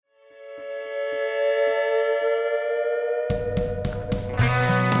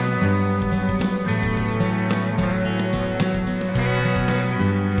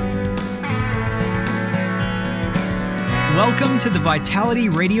Welcome to the Vitality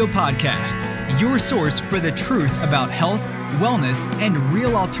Radio Podcast, your source for the truth about health, wellness, and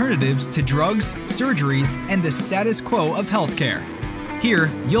real alternatives to drugs, surgeries, and the status quo of healthcare.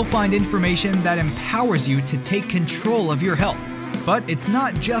 Here, you'll find information that empowers you to take control of your health. But it's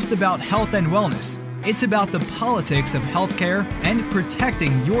not just about health and wellness. It's about the politics of healthcare and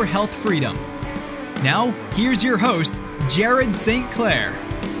protecting your health freedom. Now, here's your host, Jared St. Clair.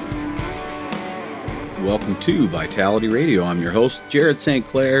 Welcome to Vitality Radio. I'm your host, Jared St.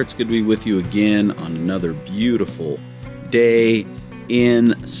 Clair. It's good to be with you again on another beautiful day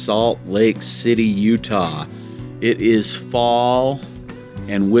in Salt Lake City, Utah. It is fall,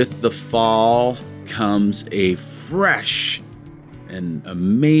 and with the fall comes a fresh and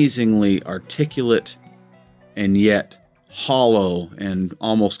amazingly articulate and yet hollow and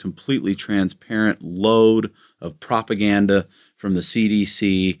almost completely transparent load of propaganda from the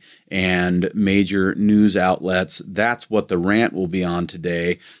CDC and major news outlets. That's what the rant will be on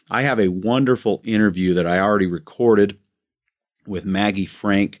today. I have a wonderful interview that I already recorded with Maggie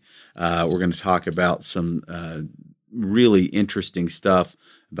Frank. We're going to talk about some really interesting stuff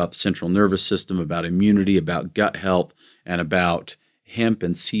about the central nervous system, about immunity, about gut health, and about hemp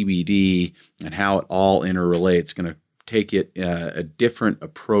and CBD and how it all interrelates. Going to take it a different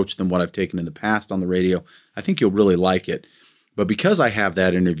approach than what I've taken in the past on the radio. I think you'll really like it. But because I have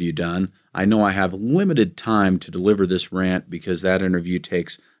that interview done, I know I have limited time to deliver this rant because that interview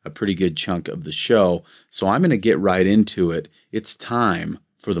takes a pretty good chunk of the show. So I'm going to get right into it. It's time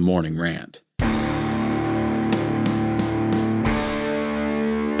for the morning rant.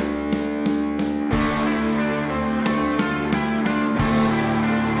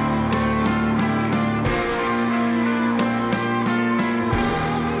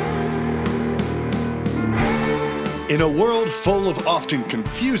 In a world full of often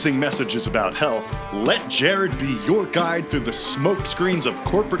confusing messages about health, let Jared be your guide through the smoke screens of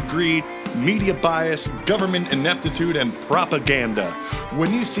corporate greed, media bias, government ineptitude, and propaganda.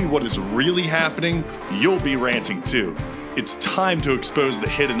 When you see what is really happening, you'll be ranting too. It's time to expose the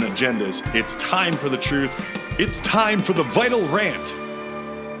hidden agendas. It's time for the truth. It's time for the Vital Rant.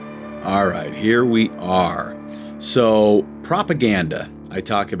 All right, here we are. So, propaganda. I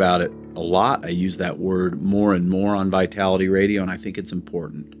talk about it a lot. I use that word more and more on Vitality Radio, and I think it's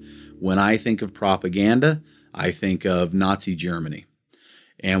important. When I think of propaganda, I think of Nazi Germany.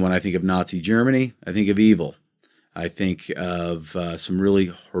 And when I think of Nazi Germany, I think of evil. I think of some really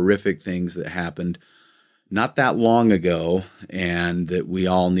horrific things that happened not that long ago and that we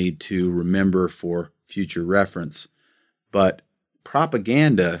all need to remember for future reference. But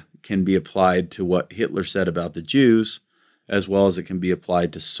propaganda can be applied to what Hitler said about the Jews, as well as it can be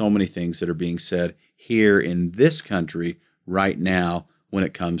applied to so many things that are being said here in this country right now when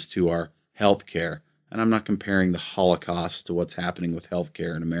it comes to our health care. And I'm not comparing the Holocaust to what's happening with health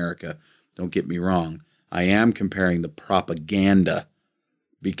care in America. Don't get me wrong. I am comparing the propaganda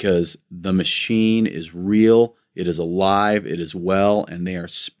because the machine is real, it is alive, it is well, and they are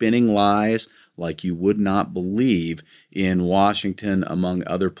spinning lies like you would not believe in Washington, among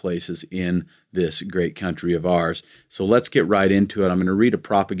other places in this great country of ours. So let's get right into it. I'm going to read a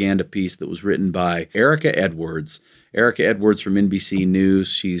propaganda piece that was written by Erica Edwards. Erica Edwards from NBC News.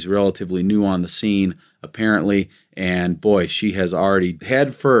 She's relatively new on the scene, apparently, and boy, she has already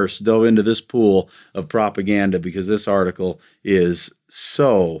head first dove into this pool of propaganda because this article is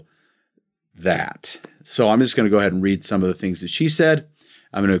so that. So I'm just going to go ahead and read some of the things that she said.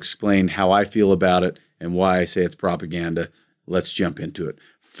 I'm going to explain how I feel about it and why I say it's propaganda. Let's jump into it.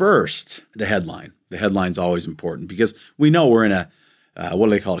 First, the headline. The headline's always important because we know we're in a, what do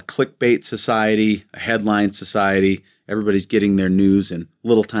they call it, a clickbait society, a headline society. Everybody's getting their news in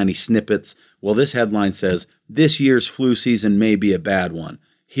little tiny snippets. Well, this headline says, this year's flu season may be a bad one.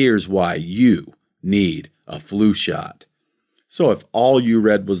 Here's why you need a flu shot. So if all you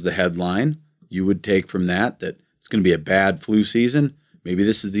read was the headline, you would take from that it's going to be a bad flu season. Maybe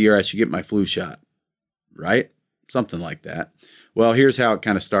this is the year I should get my flu shot, right? Something like that. Well, here's how it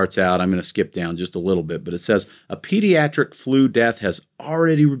kind of starts out. I'm going to skip down just a little bit, but it says, a pediatric flu death has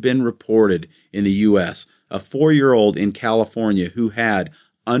already been reported in the U.S. A 4-year-old in California who had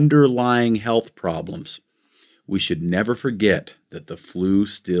underlying health problems. We should never forget that the flu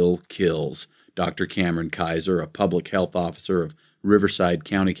still kills. Dr. Cameron Kaiser, a public health officer of Riverside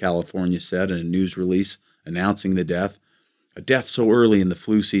County, California, said in a news release announcing the death. A death so early in the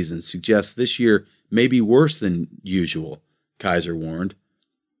flu season suggests this year may be worse than usual, Kaiser warned.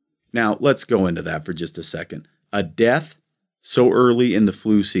 Now, let's go into that for just a second. A death so early in the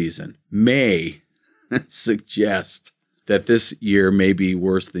flu season may suggest that this year may be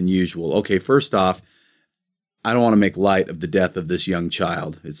worse than usual. Okay, first off, I don't want to make light of the death of this young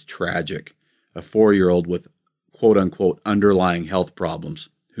child. It's tragic. A 4-year-old with quote-unquote underlying health problems,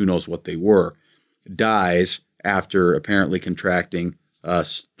 who knows what they were, dies after apparently contracting a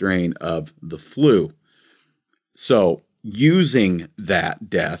strain of the flu. So using that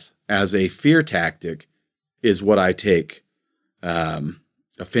death as a fear tactic is what I take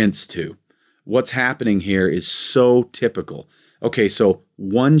offense to. What's happening here is so typical. Okay, so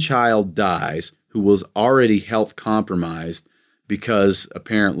one child dies who was already health compromised because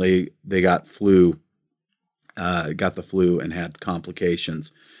apparently they got the flu and had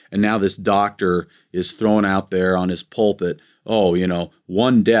complications. And now this doctor is thrown out there on his pulpit,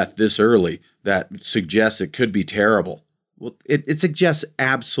 one death this early, that suggests it could be terrible. Well, it suggests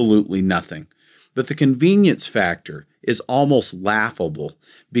absolutely nothing. But the convenience factor is almost laughable,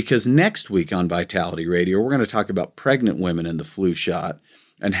 because next week on Vitality Radio, we're going to talk about pregnant women and the flu shot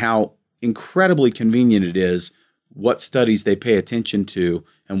and how incredibly convenient it is, what studies they pay attention to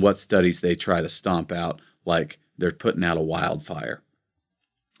and what studies they try to stomp out like they're putting out a wildfire.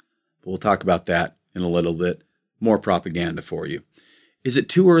 But we'll talk about that in a little bit. More propaganda for you. Is it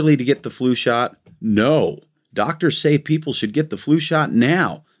too early to get the flu shot? No. Doctors say people should get the flu shot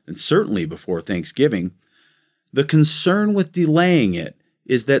now, and certainly before Thanksgiving. The concern with delaying it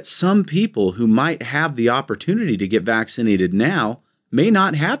is that some people who might have the opportunity to get vaccinated now may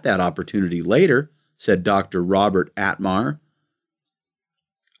not have that opportunity later, said Dr. Robert Atmar.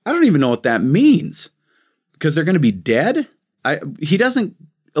 I don't even know what that means. Because they're going to be dead? He doesn't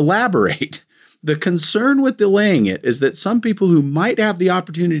elaborate. The concern with delaying it is that some people who might have the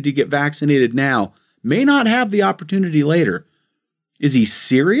opportunity to get vaccinated now may not have the opportunity later. Is he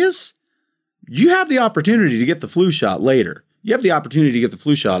serious? You have the opportunity to get the flu shot later. You have the opportunity to get the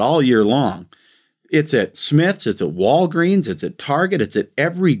flu shot all year long. It's at Smith's, it's at Walgreens, it's at Target, it's at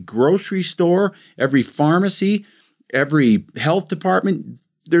every grocery store, every pharmacy, every health department.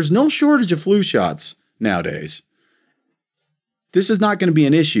 There's no shortage of flu shots nowadays. This is not going to be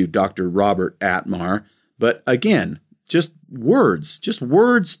an issue, Dr. Robert Atmar, but again, just words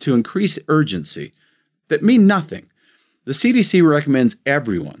to increase urgency that mean nothing. The CDC recommends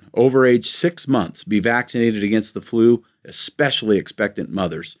everyone over age 6 months be vaccinated against the flu, especially expectant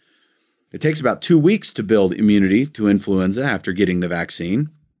mothers. It takes about 2 weeks to build immunity to influenza after getting the vaccine.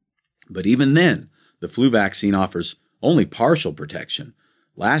 But even then, the flu vaccine offers only partial protection.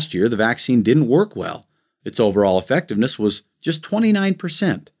 Last year, the vaccine didn't work well. Its overall effectiveness was just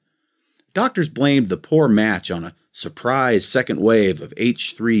 29%. Doctors blamed the poor match on a surprise second wave of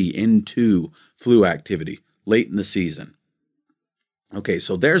H3N2 flu activity late in the season. Okay,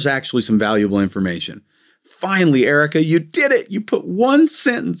 so there's actually some valuable information. Finally, Erica, you did it! You put one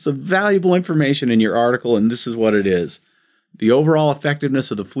sentence of valuable information in your article, and this is what it is. The overall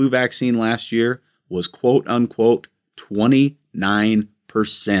effectiveness of the flu vaccine last year was quote-unquote 29%.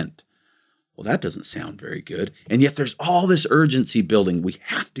 Well, that doesn't sound very good. And yet there's all this urgency building. We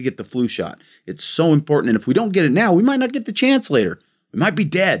have to get the flu shot. It's so important. And if we don't get it now, we might not get the chance later. We might be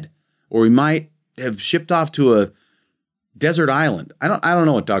dead, or we might have shipped off to a desert island. I don't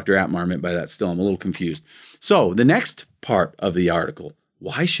know what Dr. Atmar meant by that still. I'm a little confused. So the next part of the article,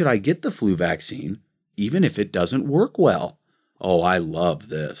 why should I get the flu vaccine even if it doesn't work well? Oh, I love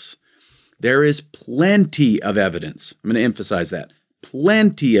this. There is plenty of evidence. I'm going to emphasize that.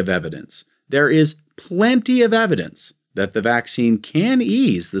 Plenty of evidence. There is plenty of evidence that the vaccine can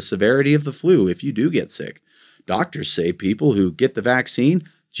ease the severity of the flu if you do get sick. Doctors say people who get the vaccine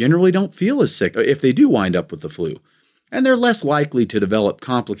generally don't feel as sick if they do wind up with the flu, and they're less likely to develop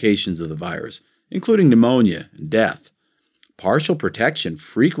complications of the virus, including pneumonia and death. Partial protection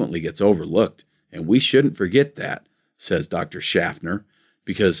frequently gets overlooked, and we shouldn't forget that, says Dr. Schaffner,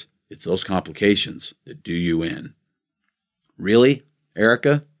 because it's those complications that do you in. Really,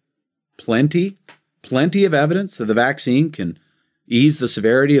 Erica? Plenty of evidence that the vaccine can ease the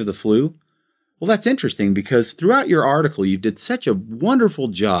severity of the flu? Well, that's interesting because throughout your article, you did such a wonderful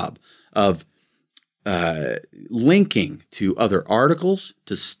job of linking to other articles,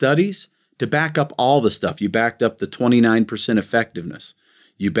 to studies, to back up all the stuff. You backed up the 29% effectiveness.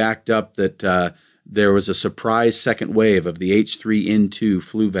 You backed up that there was a surprise second wave of the H3N2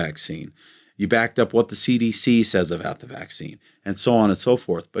 flu vaccine. You backed up what the CDC says about the vaccine, and so on and so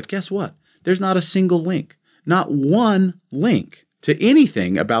forth. But guess what? There's not a single link, not one link to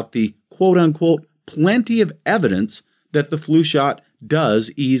anything about the quote-unquote plenty of evidence that the flu shot does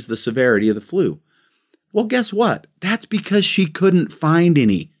ease the severity of the flu. Well, guess what? That's because she couldn't find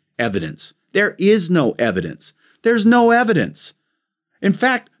any evidence. There is no evidence. There's no evidence. In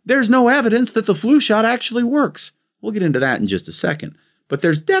fact, there's no evidence that the flu shot actually works. We'll get into that in just a second. but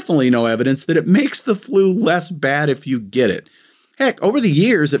there's definitely no evidence that it makes the flu less bad if you get it. Heck, over the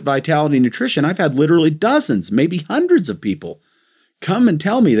years at Vitality Nutrition, I've had literally dozens, maybe hundreds of people come and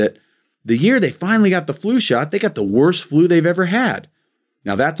tell me that the year they finally got the flu shot, they got the worst flu they've ever had.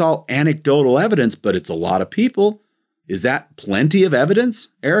 Now, that's all anecdotal evidence, but it's a lot of people. Is that plenty of evidence,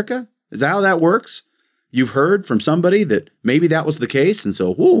 Erica? Is that how that works? You've heard from somebody that maybe that was the case, and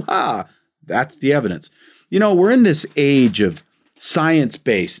so, whoo-ha, that's the evidence. You know, we're in this age of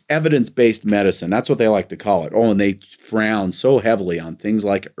science-based, evidence-based medicine. That's what they like to call it. Oh, and they frown so heavily on things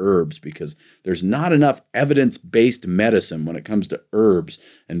like herbs because there's not enough evidence-based medicine when it comes to herbs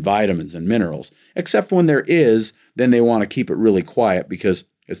and vitamins and minerals. Except for when there is, then they want to keep it really quiet because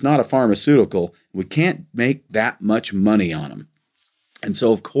it's not a pharmaceutical. We can't make that much money on them. And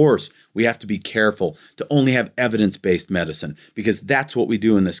so, of course, we have to be careful to only have evidence-based medicine because that's what we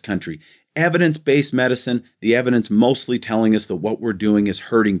do in this country. Evidence-based medicine, the evidence mostly telling us that what we're doing is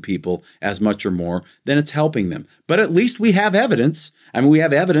hurting people as much or more than it's helping them. But at least we have evidence. I mean, we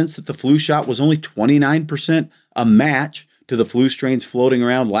have evidence that the flu shot was only 29% a match to the flu strains floating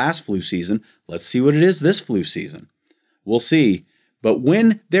around last flu season. Let's see what it is this flu season. We'll see. But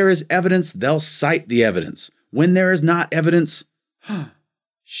when there is evidence, they'll cite the evidence. When there is not evidence,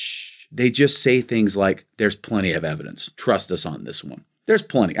 they just say things like, there's plenty of evidence. Trust us on this one. There's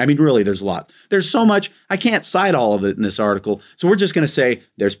plenty. I mean, really, there's a lot. There's so much. I can't cite all of it in this article. So we're just going to say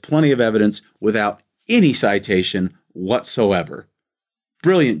there's plenty of evidence without any citation whatsoever.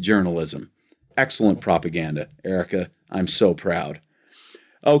 Brilliant journalism. Excellent propaganda, Erica. I'm so proud.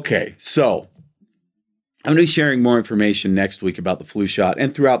 Okay, so I'm going to be sharing more information next week about the flu shot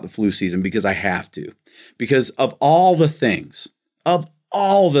and throughout the flu season because I have to. Because of all the things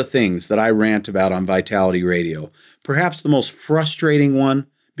that I rant about on Vitality Radio, perhaps the most frustrating one,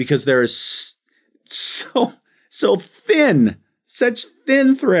 because there is so thin, such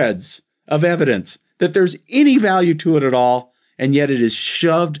thin threads of evidence that there's any value to it at all, and yet it is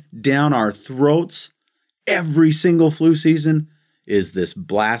shoved down our throats every single flu season, is this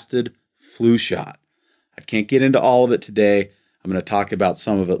blasted flu shot. I can't get into all of it today. I'm going to talk about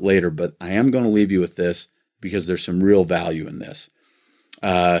some of it later, but I am going to leave you with this because there's some real value in this.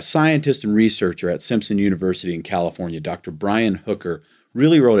 Scientist and researcher at Simpson University in California, Dr. Brian Hooker,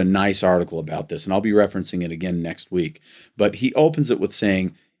 really wrote a nice article about this, and I'll be referencing it again next week. But he opens it with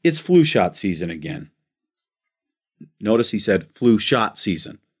saying, it's flu shot season again. Notice he said flu shot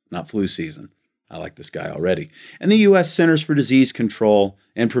season, not flu season. I like this guy already. And the U.S. Centers for Disease Control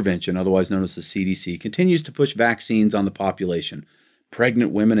and Prevention, otherwise known as the CDC, continues to push vaccines on the population,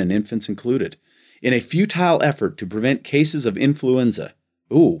 pregnant women and infants included, in a futile effort to prevent cases of influenza.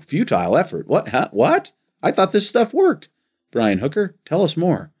 Ooh, futile effort. What? Huh? What? I thought this stuff worked. Brian Hooker, tell us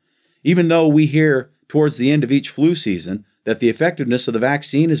more. Even though we hear towards the end of each flu season that the effectiveness of the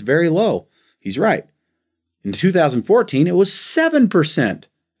vaccine is very low, he's right. In 2014, it was 7%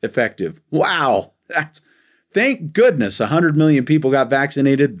 effective. Wow. Thank goodness 100 million people got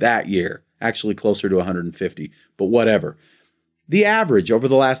vaccinated that year. Actually closer to 150, but whatever. The average over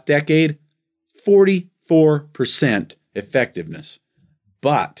the last decade, 44% effectiveness.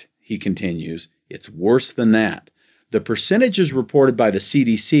 But, he continues, it's worse than that. The percentages reported by the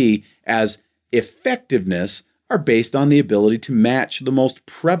CDC as effectiveness are based on the ability to match the most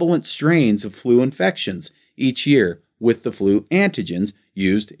prevalent strains of flu infections each year with the flu antigens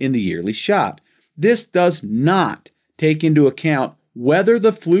used in the yearly shot. This does not take into account whether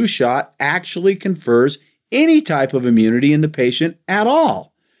the flu shot actually confers any type of immunity in the patient at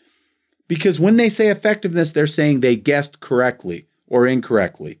all. Because when they say effectiveness, they're saying they guessed correctly or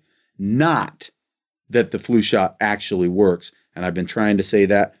incorrectly, not that the flu shot actually works. And I've been trying to say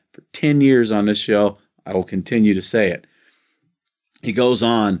that for 10 years on this show. I will continue to say it. He goes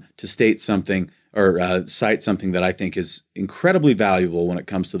on to state something or cite something that I think is incredibly valuable when it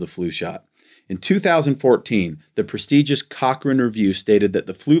comes to the flu shot. In 2014, the prestigious Cochrane Review stated that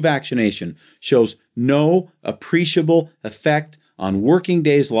the flu vaccination shows no appreciable effect on working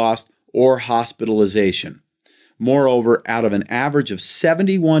days lost or hospitalization. Moreover, out of an average of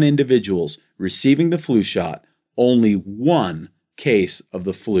 71 individuals receiving the flu shot, only one case of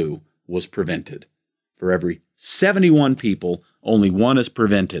the flu was prevented. For every 71 people, only one is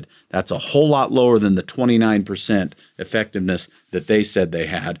prevented. That's a whole lot lower than the 29% effectiveness that they said they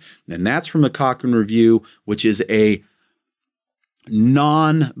had. And that's from the Cochrane Review, which is a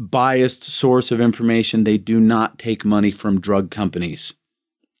non-biased source of information. They do not take money from drug companies.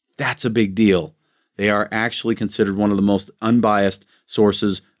 That's a big deal. They are actually considered one of the most unbiased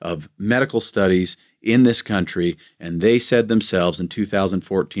sources of medical studies in this country, and they said themselves in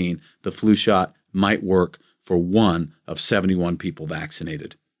 2014 the flu shot might work for one of 71 people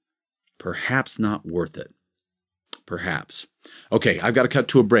vaccinated. Perhaps not worth it. Perhaps. Okay, I've got to cut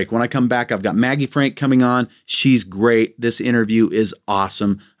to a break. When I come back, I've got Maggie Frank coming on. She's great. This interview is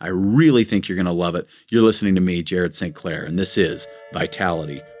awesome. I really think you're going to love it. You're listening to me, Jared St. Clair, and this is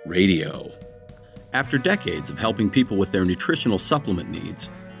Vitality Radio. After decades of helping people with their nutritional supplement needs,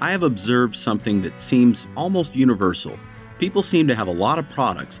 I have observed something that seems almost universal. People seem to have a lot of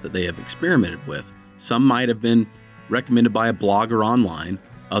products that they have experimented with. Some might have been recommended by a blogger online,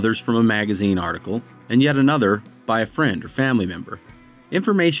 others from a magazine article, and yet another by a friend or family member.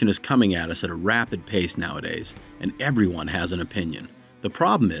 Information is coming at us at a rapid pace nowadays, and everyone has an opinion. The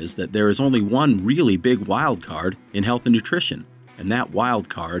problem is that there is only one really big wild card in health and nutrition, and that wild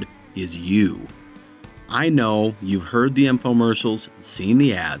card is you. I know you've heard the infomercials, seen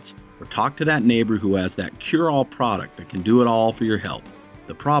the ads, or talked to that neighbor who has that cure-all product that can do it all for your health.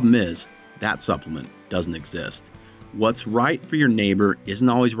 The problem is that supplement doesn't exist. What's right for your neighbor isn't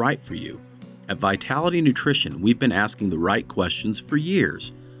always right for you. At Vitality Nutrition, we've been asking the right questions for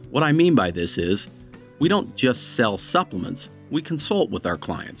years. What I mean by this is, we don't just sell supplements, we consult with our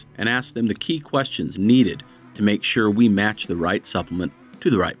clients and ask them the key questions needed to make sure we match the right supplement to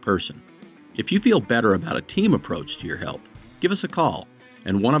the right person. If you feel better about a team approach to your health, give us a call,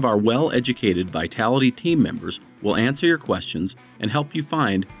 and one of our well-educated Vitality team members will answer your questions and help you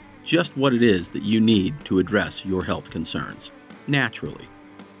find just what it is that you need to address your health concerns, naturally.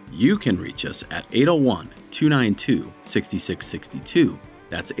 You can reach us at 801-292-6662.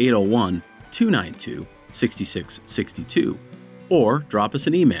 That's 801-292-6662. Or drop us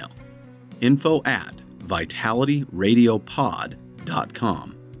an email,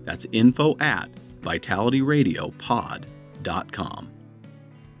 info@vitalityradiopod.com. That's info@vitalityradiopod.com.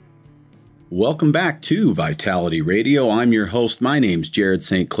 Welcome back to Vitality Radio. I'm your host. My name's Jared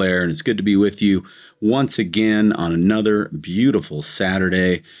St. Clair, and it's good to be with you once again on another beautiful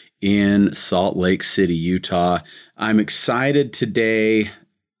Saturday in Salt Lake City, Utah. I'm excited today.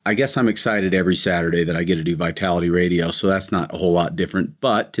 I guess I'm excited every Saturday that I get to do Vitality Radio, so that's not a whole lot different.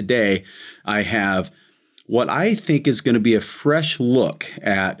 But today I have what I think is going to be a fresh look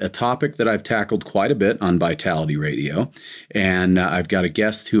at a topic that I've tackled quite a bit on Vitality Radio. And I've got a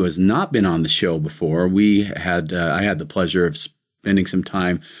guest who has not been on the show before. I had the pleasure of spending some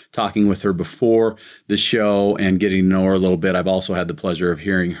time talking with her before the show and getting to know her a little bit. I've also had the pleasure of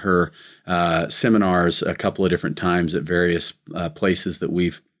hearing her seminars a couple of different times at various places that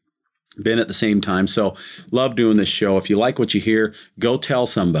we've been at the same time. So love doing this show. If you like what you hear, go tell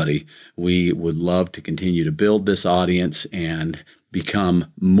somebody. We would love to continue to build this audience and become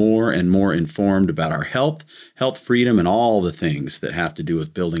more and more informed about our health freedom, and all the things that have to do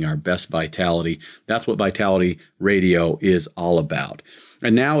with building our best vitality. That's what Vitality Radio is all about.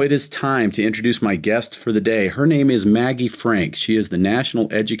 And now it is time to introduce my guest for the day. Her name is Maggie Frank. She is the National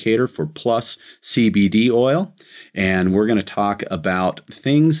Educator for Plus CBD Oil. And we're going to talk about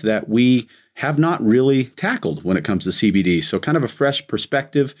things that we have not really tackled when it comes to CBD. So kind of a fresh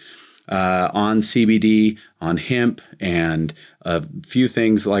perspective on CBD, on hemp, and a few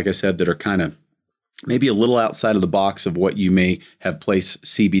things, like I said, that are kind of maybe a little outside of the box of what you may have placed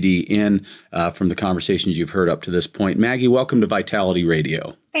CBD in from the conversations you've heard up to this point. Maggie, welcome to Vitality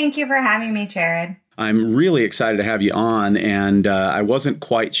Radio. Thank you for having me, Jared. I'm really excited to have you on, and I wasn't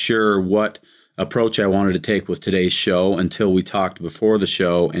quite sure what approach I wanted to take with today's show until we talked before the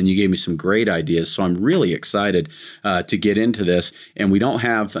show, and you gave me some great ideas. So I'm really excited to get into this, and we don't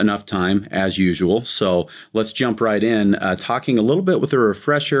have enough time as usual. So let's jump right in, talking a little bit with a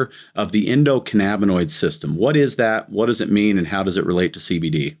refresher of the endocannabinoid system. What is that? What does it mean? And how does it relate to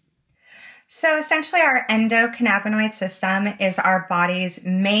CBD? So essentially, our endocannabinoid system is our body's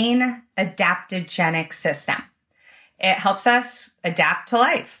main adaptogenic system. It helps us adapt to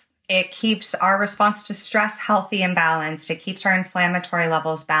life. It keeps our response to stress healthy and balanced. It keeps our inflammatory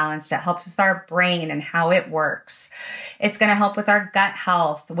levels balanced. It helps with our brain and how it works. It's going to help with our gut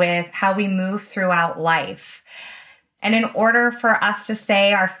health, with how we move throughout life. And in order for us to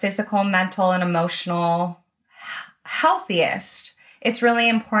stay our physical, mental, and emotional healthiest, it's really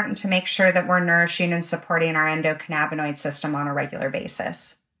important to make sure that we're nourishing and supporting our endocannabinoid system on a regular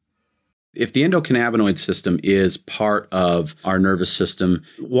basis. If the endocannabinoid system is part of our nervous system,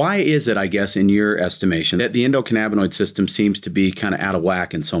 why is it, I guess, in your estimation, that the endocannabinoid system seems to be kind of out of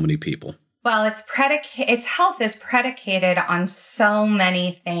whack in so many people? Well, its health is predicated on so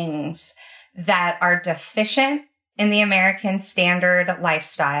many things that are deficient in the American standard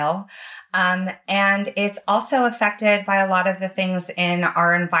lifestyle. And it's also affected by a lot of the things in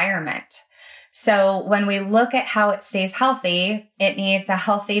our environment. So when we look at how it stays healthy, it needs a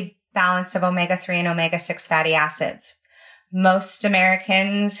healthy balance of omega-3 and omega-6 fatty acids. Most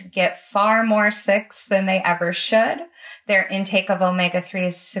Americans get far more 6 than they ever should. Their intake of omega-3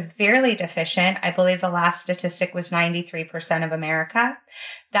 is severely deficient. I believe the last statistic was 93% of America.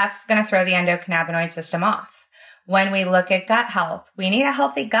 That's going to throw the endocannabinoid system off. When we look at gut health, we need a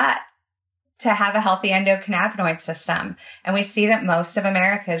healthy gut to have a healthy endocannabinoid system. And we see that most of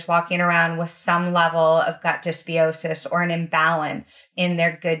America is walking around with some level of gut dysbiosis or an imbalance in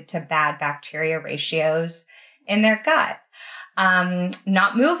their good to bad bacteria ratios in their gut.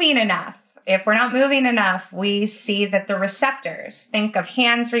 Not moving enough. If we're not moving enough, we see that the receptors, think of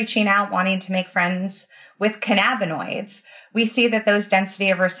hands reaching out, wanting to make friends with cannabinoids. We see that those density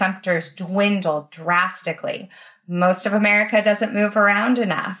of receptors dwindle drastically. Most of America doesn't move around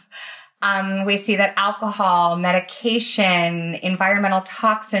enough. We see that alcohol, medication, environmental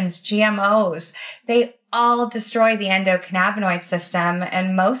toxins, GMOs, they all destroy the endocannabinoid system.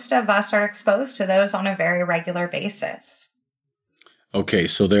 And most of us are exposed to those on a very regular basis. Okay,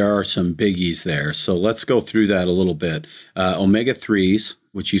 so there are some biggies there. So let's go through that a little bit. Omega-3s,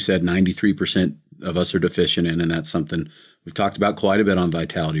 which you said 93% of us are deficient in, and that's something we've talked about quite a bit on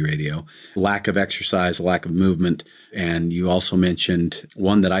Vitality Radio. Lack of exercise, lack of movement, and you also mentioned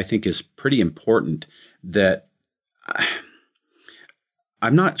one that I think is pretty important that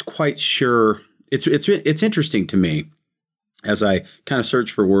I'm not quite sure. It's interesting to me as I kind of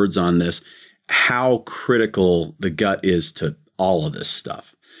search for words on this, how critical the gut is to all of this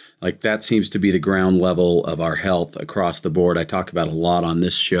stuff. Like that seems to be the ground level of our health across the board. I talk about a lot on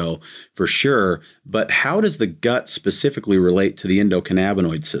this show for sure, but how does the gut specifically relate to the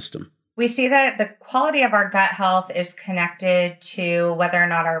endocannabinoid system? We see that the quality of our gut health is connected to whether or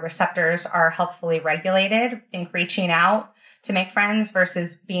not our receptors are healthfully regulated, think reaching out to make friends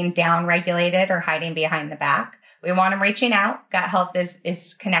versus being down regulated or hiding behind the back. We want them reaching out. Gut health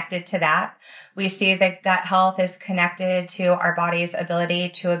is connected to that. We see that gut health is connected to our body's ability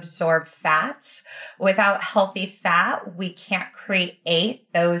to absorb fats. Without healthy fat, we can't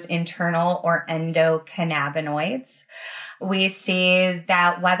create those internal or endocannabinoids. We see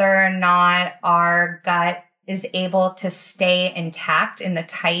that whether or not our gut is able to stay intact in the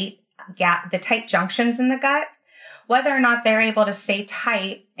tight junctions in the gut, whether or not they're able to stay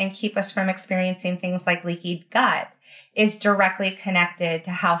tight and keep us from experiencing things like leaky gut, is directly connected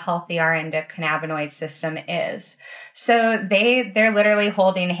to how healthy our endocannabinoid system is. So they're literally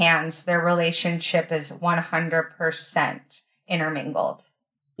holding hands. Their relationship is 100% intermingled.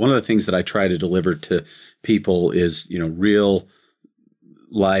 One of the things that I try to deliver to people is, real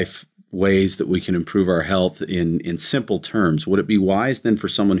life ways that we can improve our health in simple terms. Would it be wise then for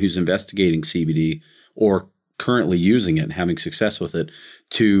someone who's investigating CBD or currently using it and having success with it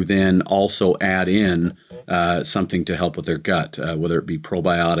to then also add in something to help with their gut, whether it be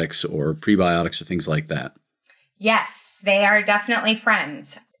probiotics or prebiotics or things like that? Yes, they are definitely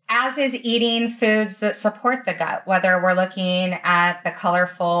friends. As is eating foods that support the gut, whether we're looking at the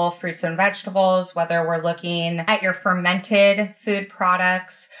colorful fruits and vegetables, whether we're looking at your fermented food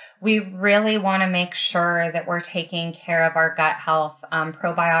products, we really want to make sure that we're taking care of our gut health.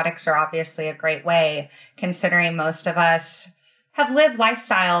 Probiotics are obviously a great way, considering most of us have lived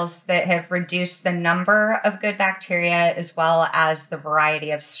lifestyles that have reduced the number of good bacteria as well as the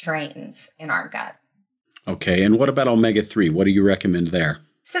variety of strains in our gut. Okay, and what about omega-3? What do you recommend there?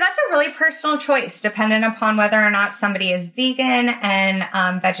 So that's a really personal choice, dependent upon whether or not somebody is vegan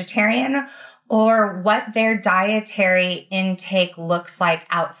and vegetarian, or what their dietary intake looks like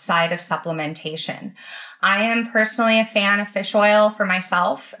outside of supplementation. I am personally a fan of fish oil for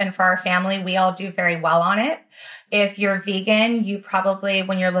myself and for our family. We all do very well on it. If you're vegan, you probably,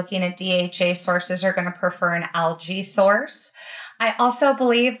 when you're looking at DHA sources, are going to prefer an algae source. I also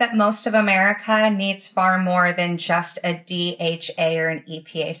believe that most of America needs far more than just a DHA or an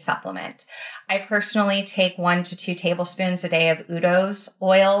EPA supplement. I personally take 1 to 2 tablespoons a day of Udo's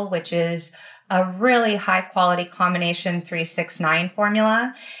oil, which is a really high quality combination 369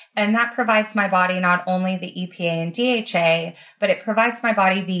 formula. And that provides my body not only the EPA and DHA, but it provides my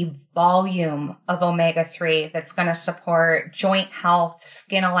body the volume of omega-3 that's going to support joint health,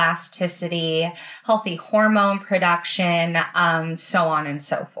 skin elasticity, healthy hormone production, so on and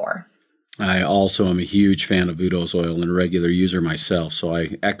so forth. I also am a huge fan of Udo's oil and a regular user myself, so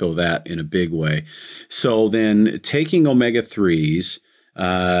I echo that in a big way. So then taking omega-3s,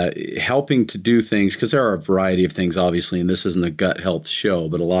 helping to do things, because there are a variety of things, obviously, and this isn't a gut health show,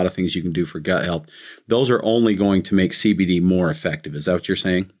 but a lot of things you can do for gut health. Those are only going to make CBD more effective. Is that what you're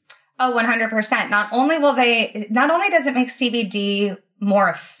saying? Oh, 100%. Not only does it make CBD more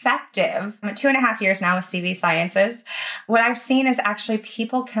effective, I'm at 2.5 years now with CV Sciences. What I've seen is actually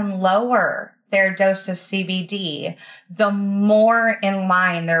people can lower their dose of CBD the more in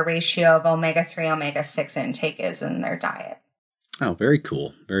line their ratio of omega-3, omega-6 intake is in their diet. Oh, very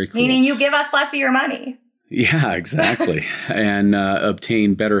cool. Very cool. Meaning you give us less of your money. Yeah, exactly. And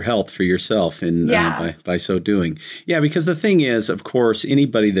obtain better health for yourself by so doing. Yeah, because the thing is, of course,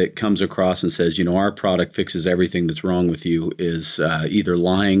 anybody that comes across and says, our product fixes everything that's wrong with you is either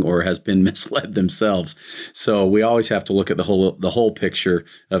lying or has been misled themselves. So we always have to look at the whole picture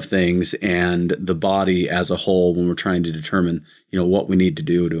of things and the body as a whole when we're trying to determine, what we need to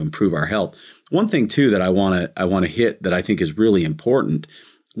do to improve our health. One thing too that I want to hit that I think is really important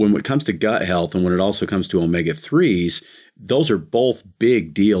when it comes to gut health and when it also comes to omega-3s, those are both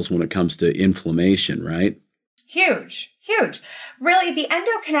big deals when it comes to inflammation, right? Huge, huge. Really, the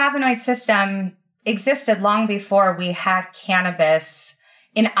endocannabinoid system existed long before we had cannabis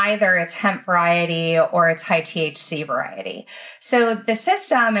in either its hemp variety or its high THC variety. So the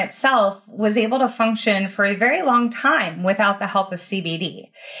system itself was able to function for a very long time without the help of CBD.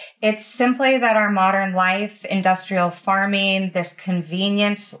 It's simply that our modern life, industrial farming, this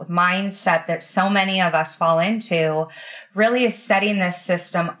convenience mindset that so many of us fall into really is setting this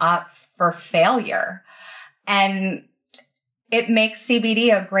system up for failure. And it makes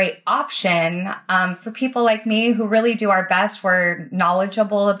CBD a great option for people like me who really do our best. We're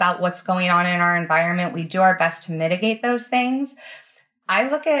knowledgeable about what's going on in our environment. We do our best to mitigate those things. I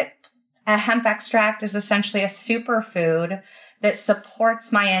look at a hemp extract as essentially a superfood that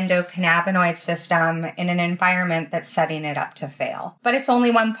supports my endocannabinoid system in an environment that's setting it up to fail. But it's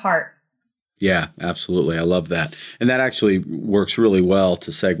only one part. Yeah, absolutely. I love that. And that actually works really well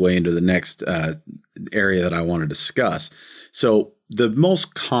to segue into the next area that I want to discuss. So the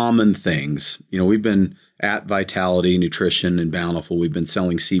most common things, we've been at Vitality Nutrition and Bountiful. We've been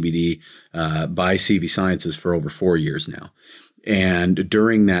selling CBD by CV Sciences for over 4 years now. And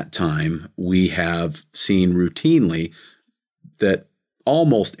during that time, we have seen routinely that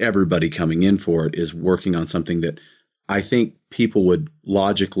almost everybody coming in for it is working on something that I think people would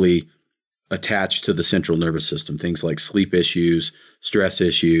logically attach to the central nervous system, things like sleep issues, stress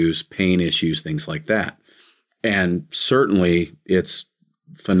issues, pain issues, things like that. And certainly it's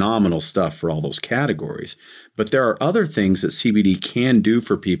phenomenal stuff for all those categories. But there are other things that CBD can do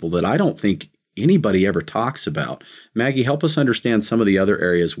for people that I don't think anybody ever talks about. Maggie, help us understand some of the other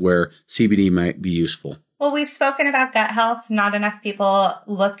areas where CBD might be useful. Well, we've spoken about gut health. Not enough people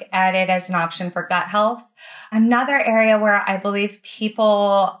look at it as an option for gut health. Another area where I believe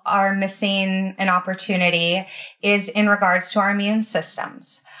people are missing an opportunity is in regards to our immune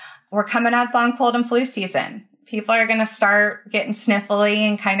systems. We're coming up on cold and flu season. People are going to start getting sniffly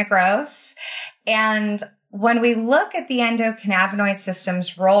and kind of gross. And when we look at the endocannabinoid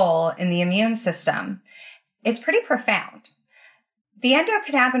system's role in the immune system, it's pretty profound. The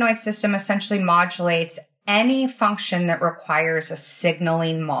endocannabinoid system essentially modulates any function that requires a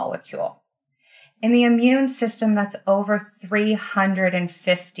signaling molecule. In the immune system, that's over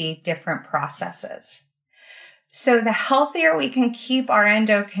 350 different processes. So the healthier we can keep our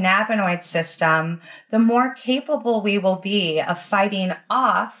endocannabinoid system, the more capable we will be of fighting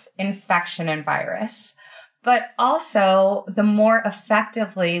off infection and virus, but also the more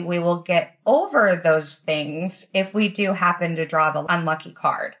effectively we will get over those things if we do happen to draw the unlucky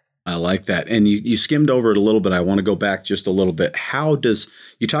card. I like that. And you skimmed over it a little bit. I want to go back just a little bit.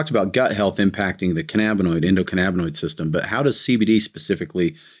 You talked about gut health impacting the endocannabinoid system, but how does CBD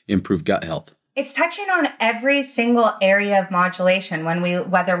specifically improve gut health? It's touching on every single area of modulation.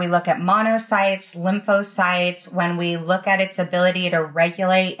 Whether we look at monocytes, lymphocytes, when we look at its ability to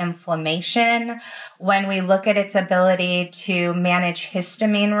regulate inflammation, when we look at its ability to manage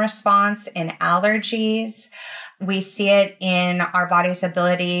histamine response in allergies, we see it in our body's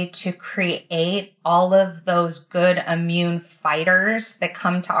ability to create all of those good immune fighters that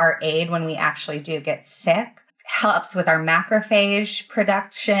come to our aid when we actually do get sick. Helps with our macrophage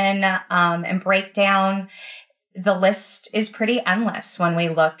production and breakdown. The list is pretty endless when we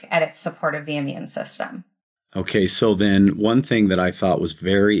look at its support of the immune system. Okay, so then one thing that I thought was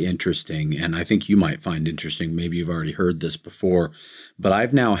very interesting, and I think you might find interesting, maybe you've already heard this before, but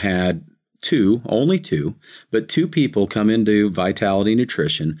I've now had only two people come into Vitality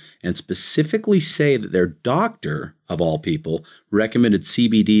Nutrition and specifically say that their doctor, of all people, recommended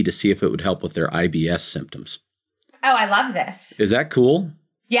CBD to see if it would help with their IBS symptoms. Oh, I love this. Is that cool?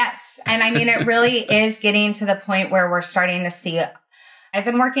 Yes. And I mean, it really is getting to the point where we're starting to see I've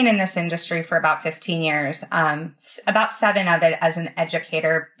been working in this industry for about 15 years, about 7 of it as an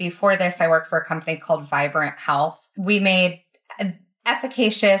educator. Before this, I worked for a company called Vibrant Health. We made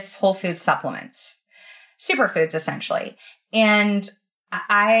efficacious whole food supplements, superfoods essentially. And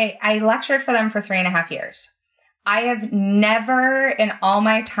I lectured for them for 3.5 years. I have never in all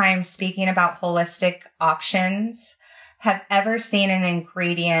my time speaking about holistic options have ever seen an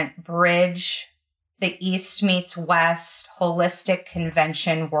ingredient bridge the East meets West holistic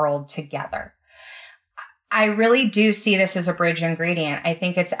convention world together. I really do see this as a bridge ingredient. I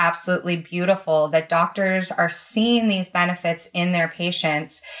think it's absolutely beautiful that doctors are seeing these benefits in their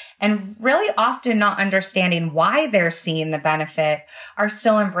patients and really often not understanding why they're seeing the benefit, are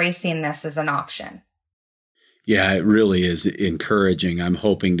still embracing this as an option. Yeah, it really is encouraging. I'm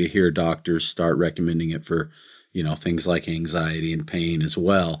hoping to hear doctors start recommending it for, things like anxiety and pain as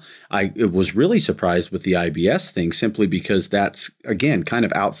well. I was really surprised with the IBS thing simply because that's, again, kind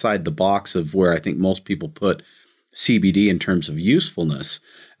of outside the box of where I think most people put CBD in terms of usefulness.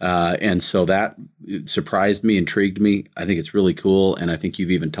 And so that surprised me, intrigued me. I think it's really cool. And I think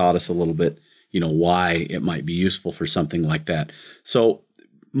you've even taught us a little bit, why it might be useful for something like that. So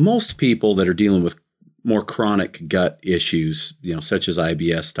most people that are dealing with more chronic gut issues, such as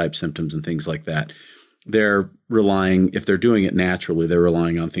IBS type symptoms and things like that, they're relying, if they're doing it naturally, they're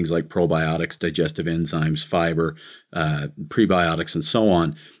relying on things like probiotics, digestive enzymes, fiber, prebiotics, and so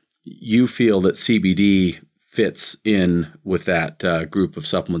on. You feel that CBD fits in with that group of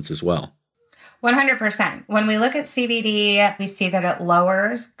supplements as well? 100%. When we look at CBD, we see that it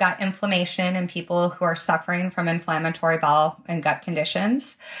lowers gut inflammation in people who are suffering from inflammatory bowel and gut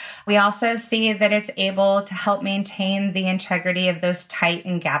conditions. We also see that it's able to help maintain the integrity of those tight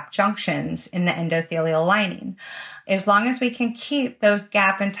and gap junctions in the endothelial lining. As long as we can keep those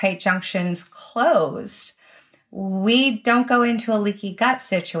gap and tight junctions closed, we don't go into a leaky gut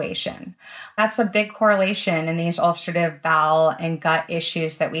situation. That's a big correlation in these ulcerative bowel and gut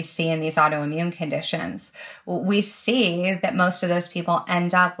issues that we see in these autoimmune conditions. We see that most of those people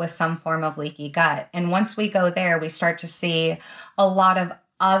end up with some form of leaky gut. And once we go there, we start to see a lot of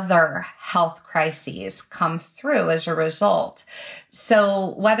other health crises come through as a result.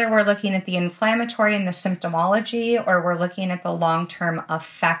 So whether we're looking at the inflammatory and the symptomology, or we're looking at the long-term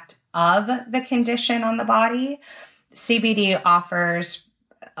effect of the condition on the body, CBD offers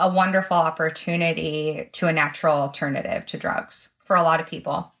a wonderful opportunity to a natural alternative to drugs for a lot of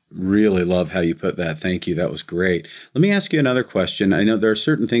people. Really love how you put that. Thank you. That was great. Let me ask you another question. I know there are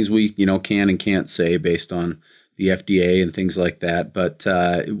certain things we, can and can't say based on the FDA and things like that, but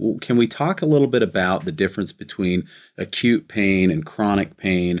can we talk a little bit about the difference between acute pain and chronic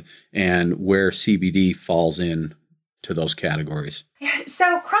pain and where CBD falls in to those categories?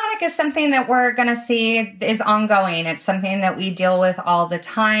 So chronic is something that we're going to see is ongoing. It's something that we deal with all the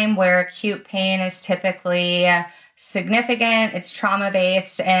time, where acute pain is typically significant, it's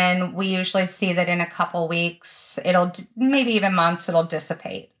trauma-based, and we usually see that in a couple weeks, maybe even months, it'll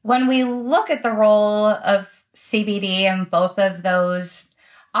dissipate. When we look at the role of CBD in both of those,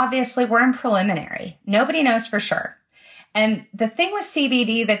 obviously we're in preliminary. Nobody knows for sure. And the thing with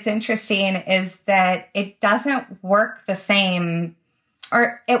CBD that's interesting is that it doesn't work the same,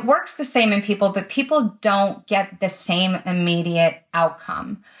 or it works the same in people, but people don't get the same immediate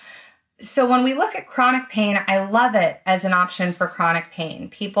outcome. So when we look at chronic pain, I love it as an option for chronic pain.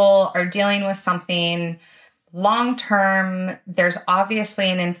 People are dealing with something long-term. There's obviously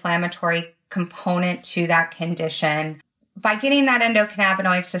an inflammatory component to that condition. By getting that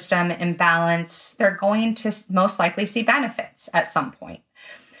endocannabinoid system in balance, they're going to most likely see benefits at some point.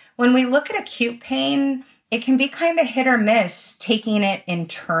 When we look at acute pain, it can be kind of hit or miss taking it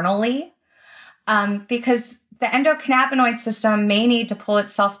internally, because the endocannabinoid system may need to pull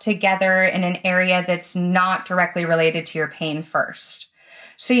itself together in an area that's not directly related to your pain first.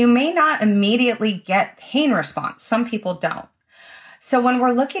 So you may not immediately get pain response. Some people don't. So when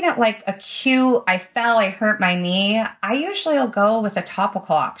we're looking at like acute, I fell, I hurt my knee, I usually will go with a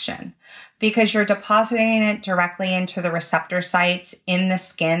topical option, because you're depositing it directly into the receptor sites in the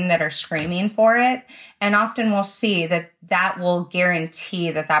skin that are screaming for it. And often we'll see that that will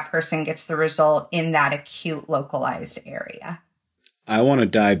guarantee that that person gets the result in that acute localized area. I want to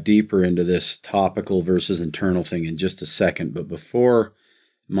dive deeper into this topical versus internal thing in just a second, but before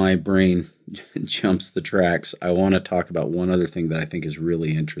my brain jumps the tracks, I want to talk about one other thing that I think is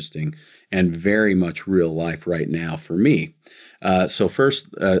really interesting and very much real life right now for me. So first,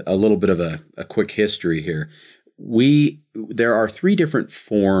 a little bit of a quick history here. There are 3 different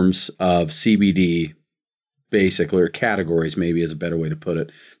forms of CBD basically, or categories maybe is a better way to put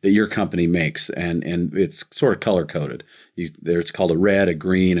it, that your company makes. And it's sort of color coded. There's called a red, a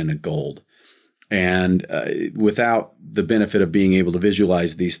green, and a gold. And without the benefit of being able to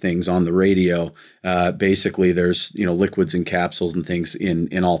visualize these things on the radio, basically there's, liquids and capsules and things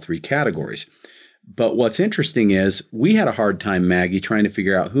in all three categories. But what's interesting is we had a hard time, Maggie, trying to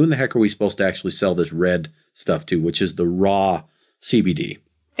figure out who in the heck are we supposed to actually sell this red stuff to, which is the raw CBD.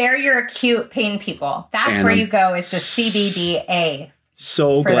 They're your acute pain people. That's where you go, is the CBDA.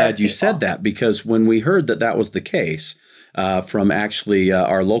 So glad you said that, because when we heard that was the case from actually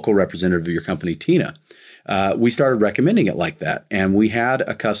our local representative of your company, Tina, we started recommending it like that. And we had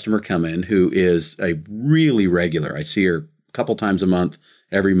a customer come in who is a really regular. I see her a couple times a month,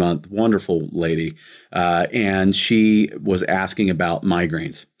 every month, wonderful lady. And she was asking about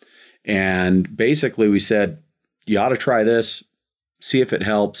migraines. And basically we said, you ought to try this, see if it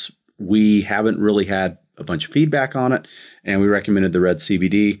helps. We haven't really had a bunch of feedback on it, and we recommended the red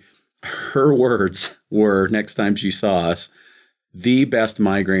CBD. Her words were, next time she saw us, the best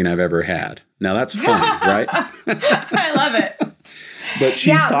migraine I've ever had. Now that's funny, right? I love it. But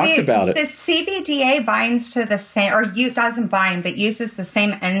she's talked about it. The CBDA binds to the same, or doesn't bind, but uses the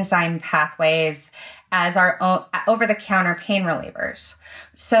same enzyme pathways as our over-the-counter pain relievers.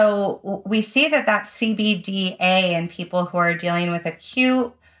 So we see that CBDA in people who are dealing with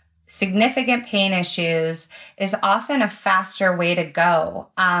acute, significant pain issues is often a faster way to go.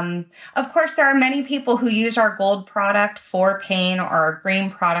 Of course, there are many people who use our gold product for pain or our green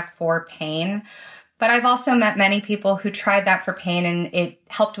product for pain. But I've also met many people who tried that for pain and it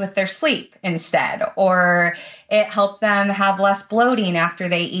helped with their sleep instead, or it helped them have less bloating after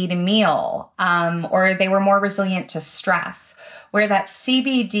they eat a meal, or they were more resilient to stress, where that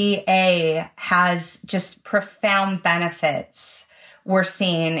CBDA has just profound benefits we're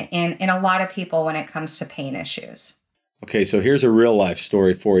seeing in a lot of people when it comes to pain issues. Okay, so here's a real life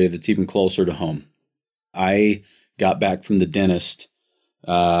story for you that's even closer to home. I got back from the dentist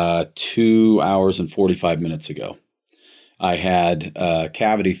 2 hours and 45 minutes ago. I had a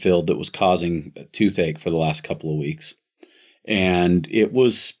cavity filled that was causing a toothache for the last couple of weeks. And it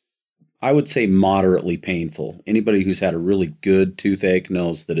was, I would say, moderately painful. Anybody who's had a really good toothache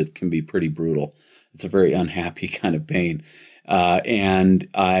knows that it can be pretty brutal. It's a very unhappy kind of pain. And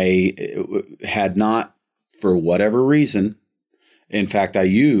I had not, for whatever reason, in fact, I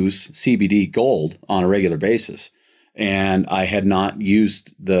use CBD Gold on a regular basis. And I had not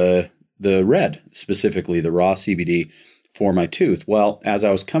used the red, specifically the raw CBD, for my tooth. Well, as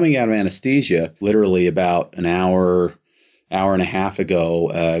I was coming out of anesthesia, literally about an hour and a half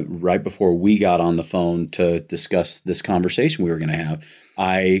ago, right before we got on the phone to discuss this conversation we were going to have,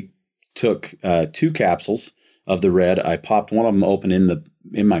 I took 2 capsules of the red. I popped one of them open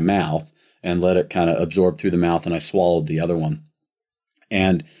in my mouth and let it kind of absorb through the mouth, and I swallowed the other one.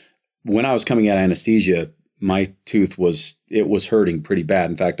 And when I was coming out of anesthesia, my tooth was hurting pretty bad.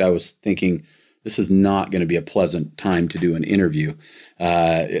 In fact, I was thinking this is not going to be a pleasant time to do an interview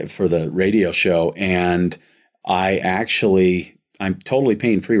for the radio show. And I'm totally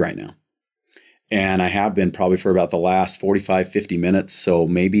pain-free right now. And I have been probably for about the last 45, 50 minutes. So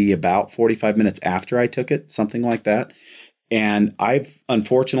maybe about 45 minutes after I took it, something like that. And I've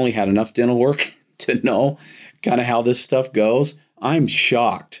unfortunately had enough dental work to know kind of how this stuff goes. I'm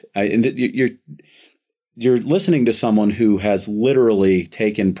shocked. You're listening to someone who has literally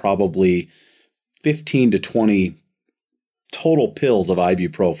taken probably 15 to 20 total pills of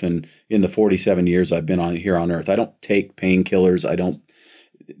ibuprofen in the 47 years I've been here on Earth. I don't take painkillers. I don't,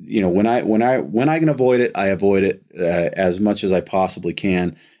 when I can avoid it, I avoid it as much as I possibly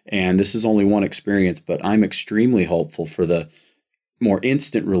can. And this is only one experience, but I'm extremely hopeful for the more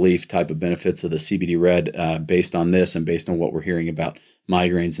instant relief type of benefits of the CBD Red based on this and based on what we're hearing about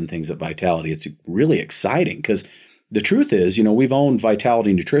migraines and things at Vitality. It's really exciting because the truth is, we've owned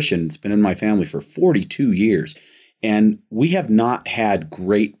Vitality Nutrition. It's been in my family for 42 years, and we have not had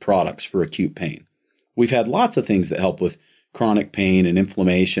great products for acute pain. We've had lots of things that help with chronic pain and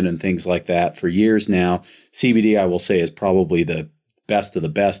inflammation and things like that for years now. CBD, I will say, is probably the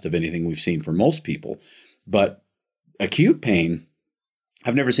best of anything we've seen for most people. But acute pain,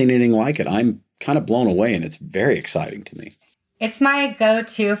 I've never seen anything like it. I'm kind of blown away, and it's very exciting to me. It's my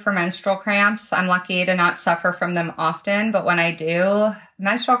go-to for menstrual cramps. I'm lucky to not suffer from them often, but when I do,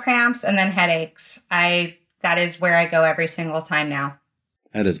 menstrual cramps and then headaches, that is where I go every single time now.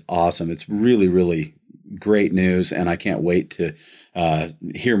 That is awesome. It's really, really great news, and I can't wait to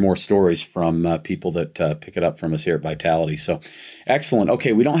hear more stories from people that pick it up from us here at Vitality. So excellent.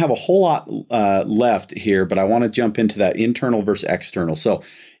 Okay, we don't have a whole lot left here, but I want to jump into that internal versus external. So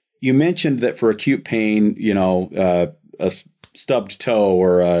you mentioned that for acute pain, a stubbed toe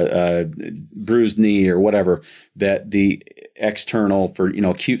or a bruised knee or whatever, that the external for,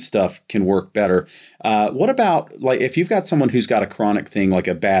 acute stuff can work better. What about like if you've got someone who's got a chronic thing like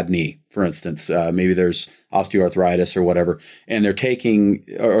a bad knee, for instance, maybe there's osteoarthritis or whatever, and they're taking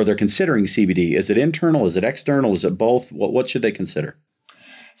or they're considering CBD. Is it internal? Is it external? Is it both? What should they consider?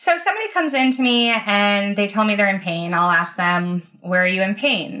 So if somebody comes in to me and they tell me they're in pain, I'll ask them, where are you in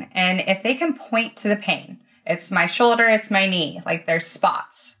pain? And if they can point to the pain, it's my shoulder, it's my knee, like there's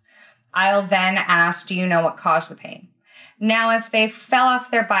spots. I'll then ask, do you know what caused the pain? Now, if they fell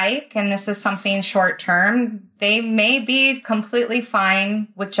off their bike and this is something short term, they may be completely fine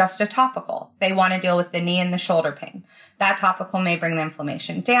with just a topical. They want to deal with the knee and the shoulder pain. That topical may bring the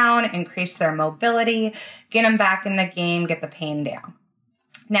inflammation down, increase their mobility, get them back in the game, get the pain down.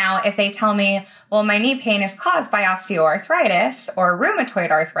 Now, if they tell me, well, my knee pain is caused by osteoarthritis or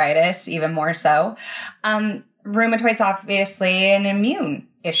rheumatoid arthritis, even more so, rheumatoid's obviously an immune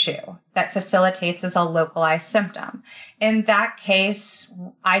issue that facilitates as a localized symptom. In that case,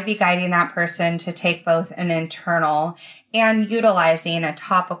 I'd be guiding that person to take both an internal and utilizing a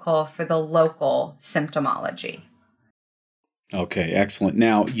topical for the local symptomology. Okay, excellent.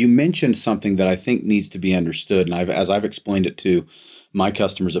 Now, you mentioned something that I think needs to be understood, and as I've explained it to my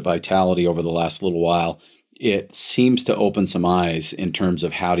customers at Vitality over the last little while, it seems to open some eyes in terms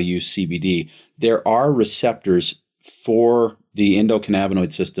of how to use CBD. There are receptors for the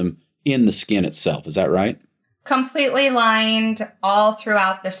endocannabinoid system in the skin itself. Is that right? Completely lined all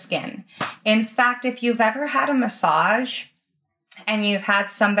throughout the skin. In fact, if you've ever had a massage and you've had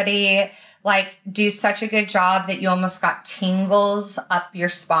somebody do such a good job that you almost got tingles up your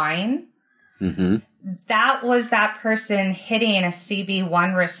spine, that was that person hitting a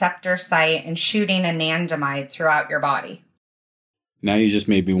CB1 receptor site and shooting anandamide throughout your body. Now you just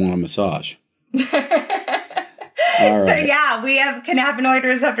made me want a massage. So yeah, we have cannabinoid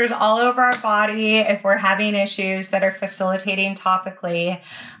receptors all over our body if we're having issues that are facilitating topically,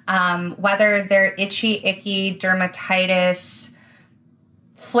 whether they're itchy, icky, dermatitis,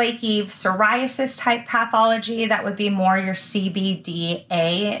 flaky psoriasis type pathology, that would be more your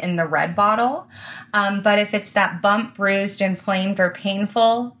CBDA in the red bottle. But if it's that bump, bruised, inflamed, or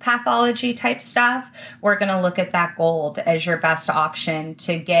painful pathology type stuff, we're going to look at that gold as your best option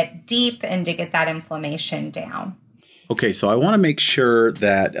to get deep and to get that inflammation down. Okay, so I want to make sure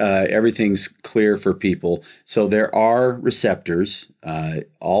that everything's clear for people. So there are receptors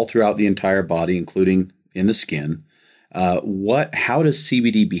all throughout the entire body, including in the skin. How does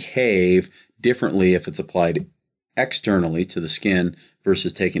CBD behave differently if it's applied externally to the skin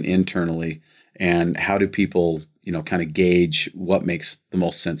versus taken internally? And how do people, kind of gauge what makes the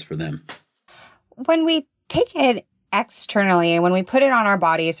most sense for them? When we take it externally, when we put it on our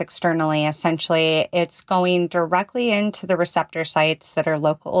bodies externally, essentially, it's going directly into the receptor sites that are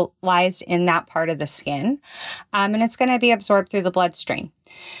localized in that part of the skin. And it's going to be absorbed through the bloodstream.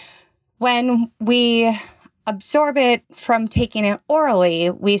 When we absorb it from taking it orally,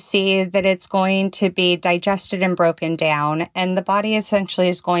 we see that it's going to be digested and broken down, and the body essentially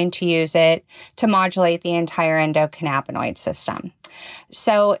is going to use it to modulate the entire endocannabinoid system.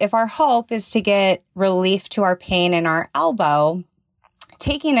 So if our hope is to get relief to our pain in our elbow,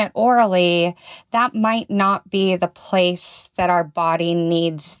 taking it orally, that might not be the place that our body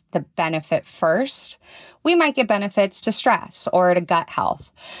needs the benefit first. We might get benefits to stress or to gut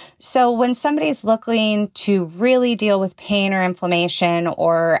health. So when somebody's looking to really deal with pain or inflammation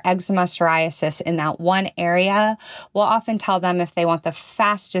or eczema, psoriasis in that one area, we'll often tell them if they want the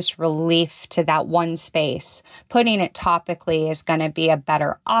fastest relief to that one space, putting it topically is going to be a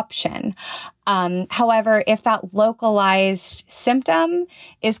better option. However, if that localized symptom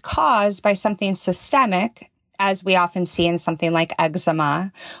is caused by something systemic, as we often see in something like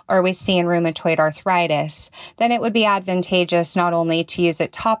eczema or we see in rheumatoid arthritis, then it would be advantageous not only to use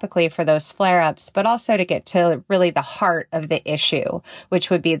it topically for those flare-ups, but also to get to really the heart of the issue,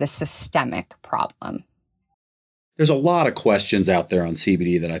 which would be the systemic problem. There's a lot of questions out there on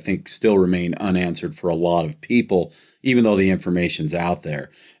CBD that I think still remain unanswered for a lot of people, even though the information's out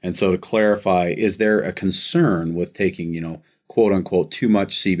there. And so to clarify, is there a concern with taking, quote unquote, too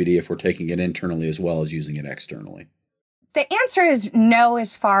much CBD if we're taking it internally as well as using it externally? The answer is no,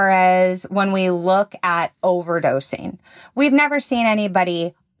 as far as when we look at overdosing. We've never seen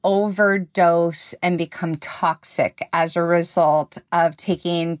anybody overdose and become toxic as a result of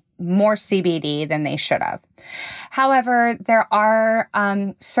taking more CBD than they should have. However, there are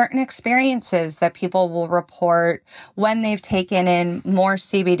certain experiences that people will report when they've taken in more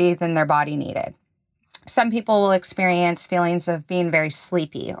CBD than their body needed. Some people will experience feelings of being very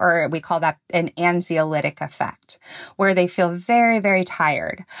sleepy, or we call that an anxiolytic effect, where they feel very, very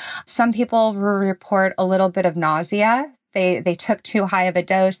tired. Some people will report a little bit of nausea. They took too high of a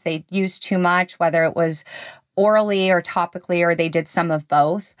dose. They used too much, whether it was orally or topically, or they did some of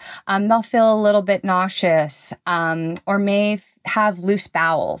both. They'll feel a little bit nauseous, or may have loose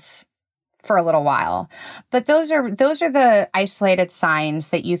bowels for a little while. But those are the isolated signs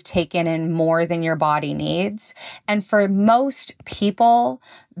that you've taken in more than your body needs. And for most people,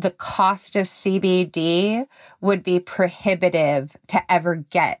 the cost of CBD would be prohibitive to ever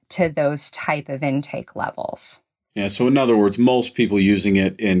get to those type of intake levels. Yeah, so in other words, most people using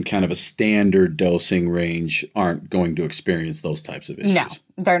it in kind of a standard dosing range aren't going to experience those types of issues. No,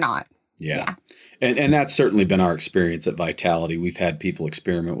 they're not. Yeah. And that's certainly been our experience at Vitality. We've had people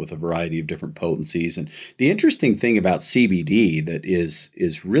experiment with a variety of different potencies. And the interesting thing about CBD that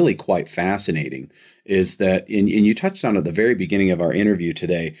is really quite fascinating is that, and you touched on it at the very beginning of our interview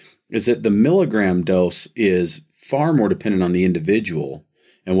today, is that the milligram dose is far more dependent on the individual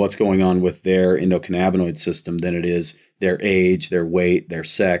and what's going on with their endocannabinoid system than it is their age, their weight, their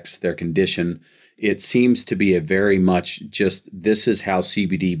sex, their condition. It seems to be a very much just this is how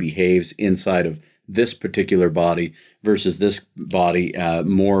CBD behaves inside of this particular body versus this body,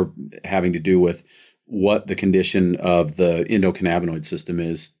 more having to do with what the condition of the endocannabinoid system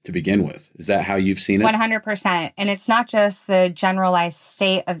is to begin with. Is that how you've seen it? 100%. And it's not just the generalized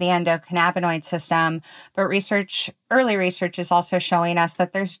state of the endocannabinoid system, but early research is also showing us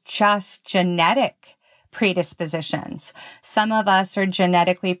that there's just genetic predispositions. Some of us are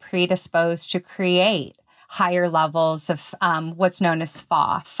genetically predisposed to create higher levels of what's known as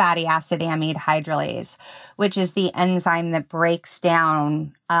FAAH, fatty acid amide hydrolase, which is the enzyme that breaks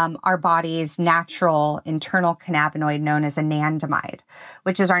down our body's natural internal cannabinoid known as anandamide,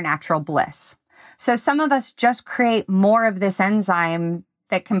 which is our natural bliss. So some of us just create more of this enzyme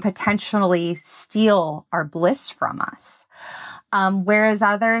that can potentially steal our bliss from us, whereas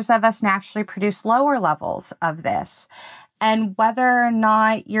others of us naturally produce lower levels of this. And whether or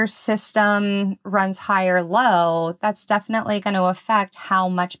not your system runs high or low, that's definitely going to affect how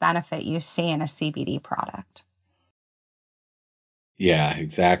much benefit you see in a CBD product. Yeah,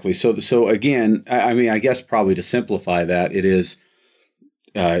 exactly. So again, I mean, I guess probably to simplify that,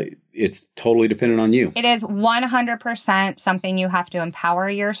 it's totally dependent on you. It is 100% something you have to empower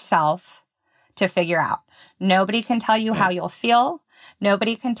yourself to figure out. Nobody can tell you how you'll feel.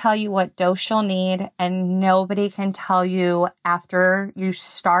 Nobody can tell you what dose you'll need, and nobody can tell you after you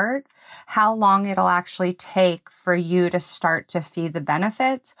start how long it'll actually take for you to start to feel the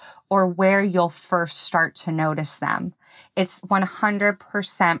benefits or where you'll first start to notice them. It's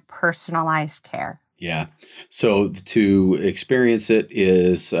 100% personalized care. Yeah. So to experience it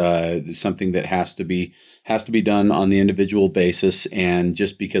is something that has to be done on the individual basis. And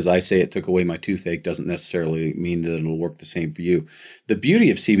just because I say it took away my toothache doesn't necessarily mean that it'll work the same for you. The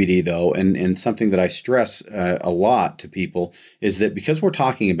beauty of CBD, though, and something that I stress a lot to people, is that because we're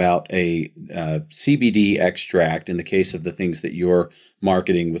talking about a CBD extract, in the case of the things that you're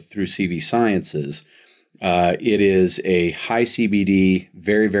marketing through CV Sciences, it is a high CBD,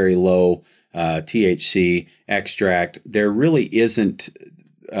 very, very low THC extract. There really isn't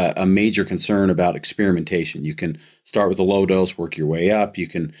a major concern about experimentation. You can start with a low dose, work your way up. You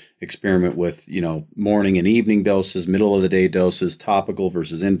can experiment with, morning and evening doses, middle of the day doses, topical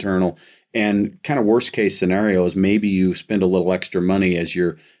versus internal. And kind of worst case scenario is maybe you spend a little extra money as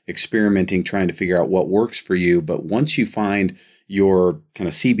you're experimenting, trying to figure out what works for you. But once you find your kind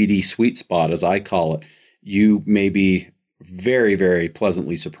of CBD sweet spot, as I call it, you may be very, very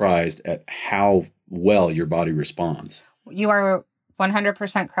pleasantly surprised at how well your body responds. You are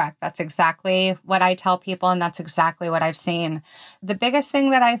 100% correct. That's exactly what I tell people, and that's exactly what I've seen. The biggest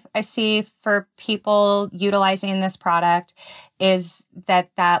thing that I see for people utilizing this product is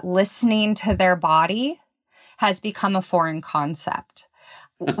that listening to their body has become a foreign concept.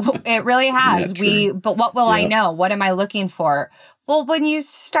 It really has. But what will I know? What am I looking for? Well, when you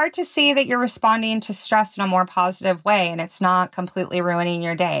start to see that you're responding to stress in a more positive way and it's not completely ruining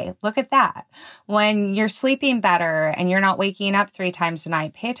your day, look at that. When you're sleeping better and you're not waking up 3 times a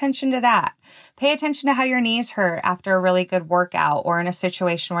night, pay attention to that. Pay attention to how your knees hurt after a really good workout or in a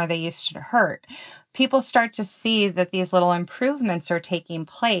situation where they used to hurt. People start to see that these little improvements are taking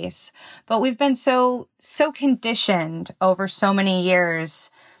place, but we've been so conditioned over so many years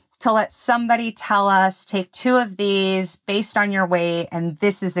to let somebody tell us, take 2 of these based on your weight, and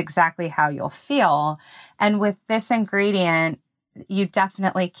this is exactly how you'll feel. And with this ingredient, you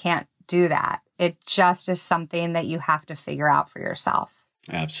definitely can't do that. It just is something that you have to figure out for yourself.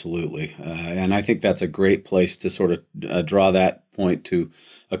 Absolutely. And I think that's a great place to sort of draw that point to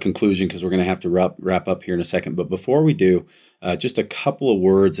a conclusion, because we're going to have to wrap up here in a second. But before we do, just a couple of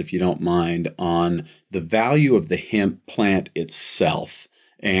words, if you don't mind, on the value of the hemp plant itself.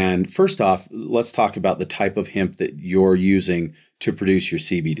 And first off, let's talk about the type of hemp that you're using to produce your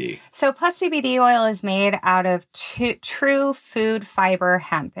CBD. So Plus CBD oil is made out of true food fiber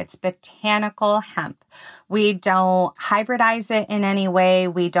hemp. It's botanical hemp. We don't hybridize it in any way.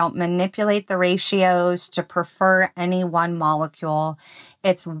 We don't manipulate the ratios to prefer any one molecule.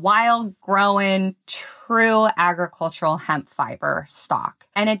 It's wild growing, true agricultural hemp fiber stock.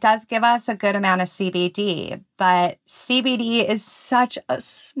 And it does give us a good amount of CBD, but CBD is such a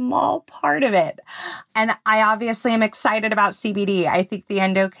small part of it. And I obviously am excited about CBD. I think the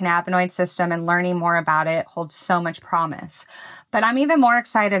endocannabinoid system and learning more about it holds so much promise. But I'm even more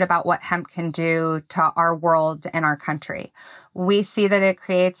excited about what hemp can do to our world and our country. We see that it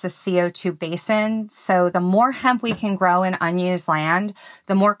creates a CO2 basin. So the more hemp we can grow in unused land,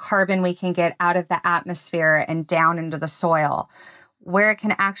 the more carbon we can get out of the atmosphere and down into the soil, where it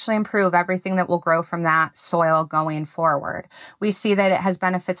can actually improve everything that will grow from that soil going forward. We see that it has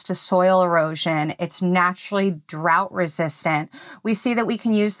benefits to soil erosion. It's naturally drought resistant. We see that we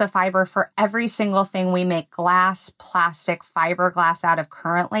can use the fiber for every single thing we make glass, plastic, fiberglass out of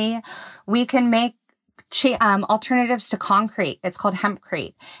currently. We can make alternatives to concrete. It's called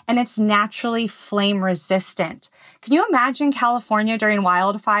hempcrete, and it's naturally flame resistant. Can you imagine California during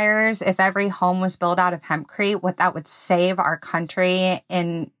wildfires if every home was built out of hempcrete, what that would save our country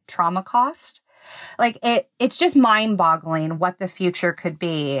in trauma cost? Like it's just mind-boggling what the future could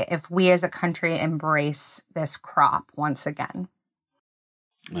be if we as a country embrace this crop once again.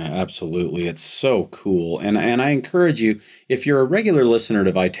 Absolutely. It's so cool. And I encourage you, if you're a regular listener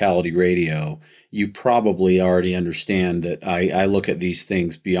to Vitality Radio, you probably already understand that I look at these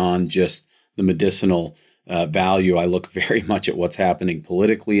things beyond just the medicinal value. I look very much at what's happening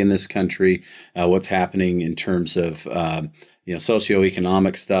politically in this country, what's happening in terms of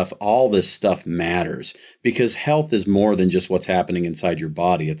socioeconomic stuff. All this stuff matters because health is more than just what's happening inside your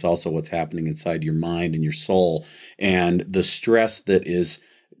body. It's also what's happening inside your mind and your soul. And the stress that is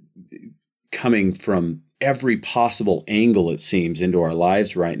coming from every possible angle, it seems, into our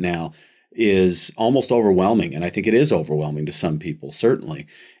lives right now is almost overwhelming. And I think it is overwhelming to some people, certainly.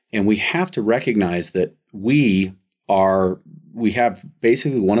 And we have to recognize that we have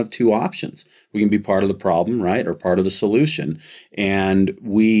basically one of two options. We can be part of the problem, right, or part of the solution. And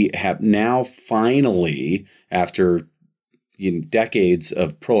we have now finally, after decades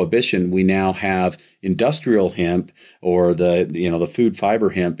of prohibition, we now have industrial hemp, or the food fiber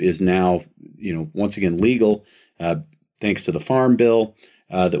hemp is now once again legal thanks to the Farm Bill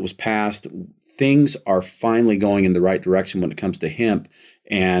that was passed. Things are finally going in the right direction when it comes to hemp,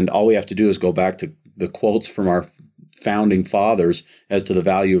 and all we have to do is go back to the quotes from our founding fathers as to the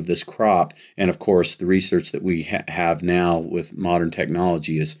value of this crop. And of course, the research that we have now with modern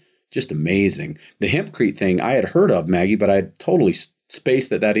technology is just amazing. The hempcrete thing I had heard of, Maggie, but I had totally spaced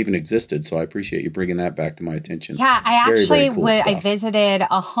that even existed. So I appreciate you bringing that back to my attention. Yeah, I very cool I visited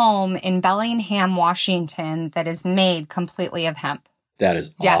a home in Bellingham, Washington that is made completely of hemp. That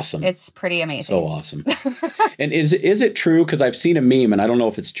is awesome. It's pretty amazing. So awesome. And is it true? Because I've seen a meme, and I don't know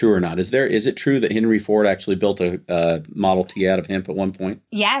if it's true or not. Is it true that Henry Ford actually built a Model T out of hemp at one point?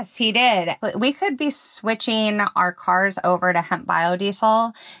 Yes, he did. We could be switching our cars over to hemp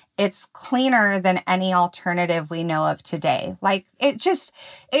biodiesel. It's cleaner than any alternative we know of today. Like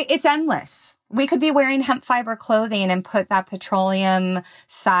it's endless. We could be wearing hemp fiber clothing and put that petroleum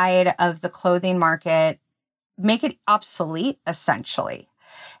side of the clothing market, make it obsolete, essentially.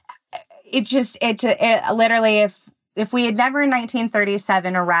 It literally, if we had never in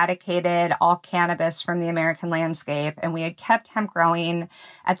 1937 eradicated all cannabis from the American landscape and we had kept hemp growing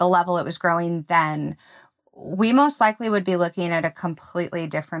at the level it was growing then, we most likely would be looking at a completely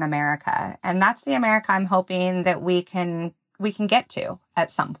different America. And that's the America I'm hoping that we can get to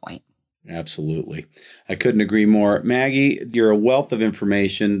at some point. Absolutely. I couldn't agree more. Maggie, you're a wealth of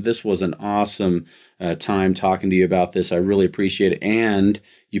information. This was an awesome time talking to you about this. I really appreciate it. And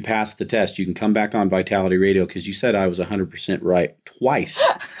you passed the test. You can come back on Vitality Radio because you said I was 100% right twice.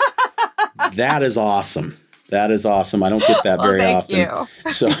 That is awesome. That is awesome. I don't get that very often.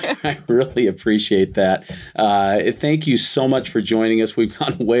 You. So I really appreciate that. Thank you so much for joining us. We've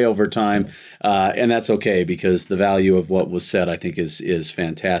gone way over time, and that's okay because the value of what was said, I think, is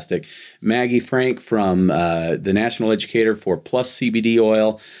fantastic. Maggie Frank from the National Educator for Plus CBD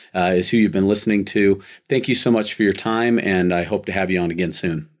Oil is who you've been listening to. Thank you so much for your time, and I hope to have you on again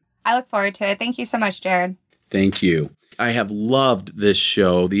soon. I look forward to it. Thank you so much, Jared. Thank you. I have loved this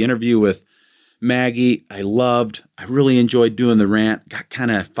show. The interview with Maggie, I really enjoyed doing the rant, got kind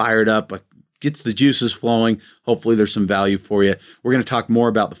of fired up, gets the juices flowing. Hopefully there's some value for you. We're going to talk more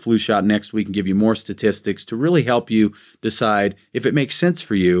about the flu shot next week and give you more statistics to really help you decide if it makes sense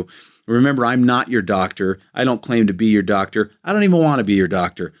for you. Remember, I'm not your doctor. I don't claim to be your doctor. I don't even want to be your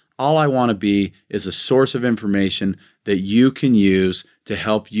doctor. All I want to be is a source of information that you can use to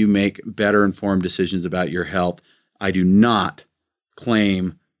help you make better informed decisions about your health. I do not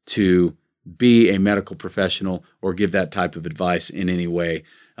claim to be a medical professional or give that type of advice in any way.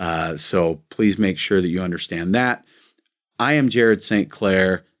 So please make sure that you understand that. I am Jared St.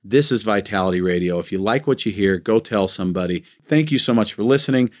 Clair. This is Vitality Radio. If you like what you hear, go tell somebody. Thank you so much for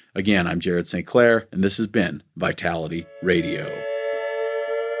listening. Again, I'm Jared St. Clair, and this has been Vitality Radio.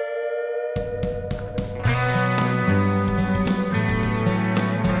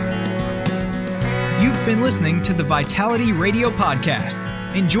 You've been listening to the Vitality Radio Podcast.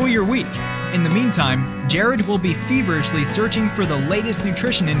 Enjoy your week. In the meantime, Jared will be feverishly searching for the latest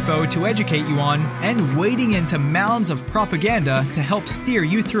nutrition info to educate you on and wading into mounds of propaganda to help steer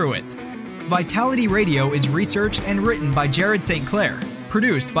you through it. Vitality Radio is researched and written by Jared St. Clair,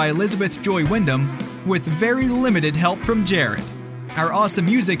 produced by Elizabeth Joy Wyndham, with very limited help from Jared. Our awesome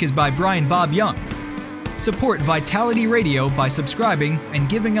music is by Brian Bob Young. Support Vitality Radio by subscribing and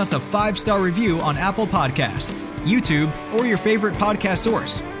giving us a 5-star review on Apple Podcasts, YouTube, or your favorite podcast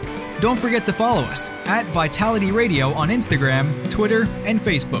source. Don't forget to follow us at Vitality Radio on Instagram, Twitter, and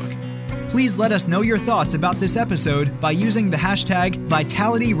Facebook. Please let us know your thoughts about this episode by using the hashtag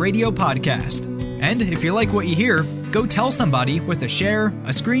Vitality Radio Podcast. And if you like what you hear, go tell somebody with a share,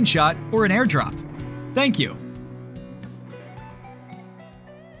 a screenshot, or an airdrop. Thank you.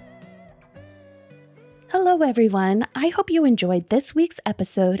 Hello, everyone. I hope you enjoyed this week's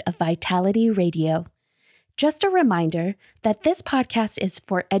episode of Vitality Radio. Just a reminder that this podcast is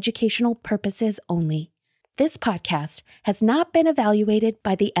for educational purposes only. This podcast has not been evaluated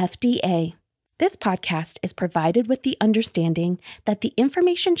by the FDA. This podcast is provided with the understanding that the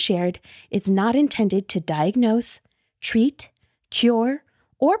information shared is not intended to diagnose, treat, cure,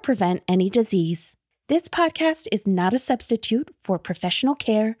 or prevent any disease. This podcast is not a substitute for professional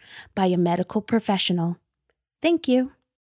care by a medical professional. Thank you.